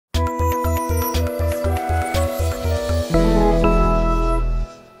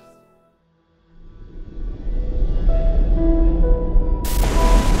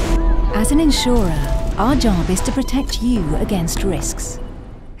As an insurer, our job is to protect you against risks.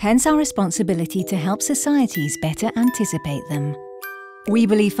 Hence our responsibility to help societies better anticipate them. We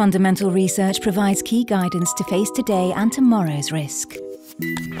believe fundamental research provides key guidance to face today and tomorrow's risk.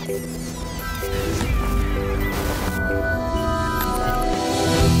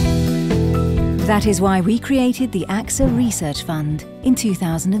 That is why we created the AXA Research Fund in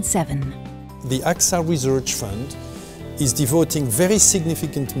 2007. The AXA Research Fund is devoting very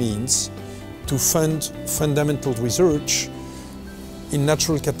significant means to fund fundamental research in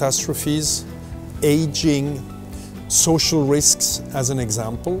natural catastrophes, aging, social risks as an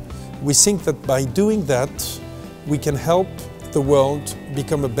example. We think that by doing that, we can help the world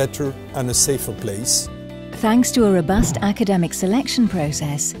become a better and a safer place. Thanks to a robust academic selection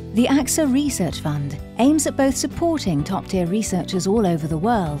process, the AXA Research Fund aims at both supporting top-tier researchers all over the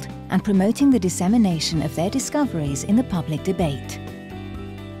world and promoting the dissemination of their discoveries in the public debate.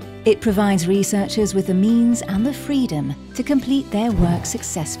 It provides researchers with the means and the freedom to complete their work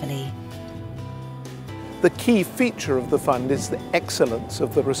successfully. The key feature of the fund is the excellence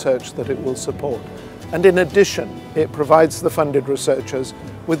of the research that it will support. And in addition, it provides the funded researchers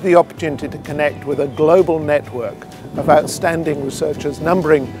with the opportunity to connect with a global network of outstanding researchers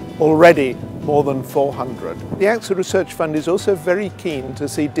numbering already more than 400. The AXA Research Fund is also very keen to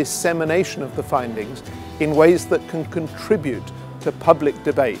see dissemination of the findings in ways that can contribute to public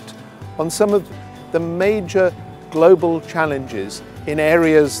debate on some of the major global challenges in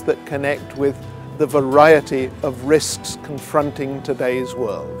areas that connect with the variety of risks confronting today's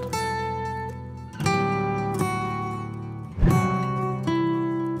world.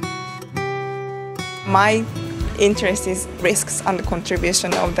 My interest is risks and the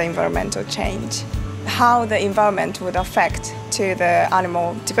contribution of the environmental change. How the environment would affect to the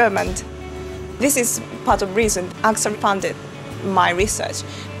animal development. This is part of the reason AXA funded my research.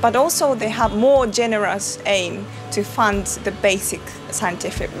 But also they have more generous aim to fund the basic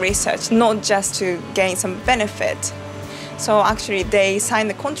scientific research, not just to gain some benefit. So actually they sign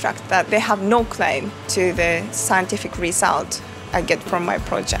the contract that they have no claim to the scientific result I get from my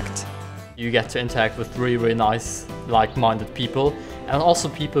project. You get to interact with really, really nice, like-minded people, and also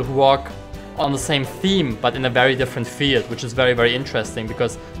people who work on the same theme but in a very different field, which is very, very interesting,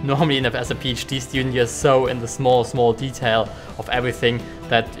 because normally as a PhD student you're so in the small detail of everything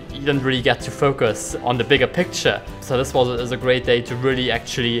that you don't really get to focus on the bigger picture. So this was a great day to really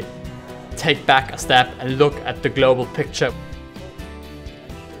actually take back a step and look at the global picture.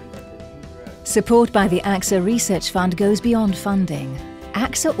 Support by the AXA Research Fund goes beyond funding.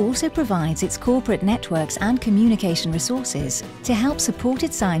 AXA also provides its corporate networks and communication resources to help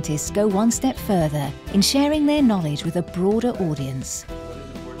supported scientists go one step further in sharing their knowledge with a broader audience.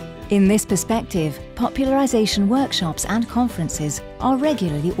 In this perspective, popularization workshops and conferences are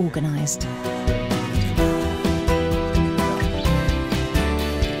regularly organized.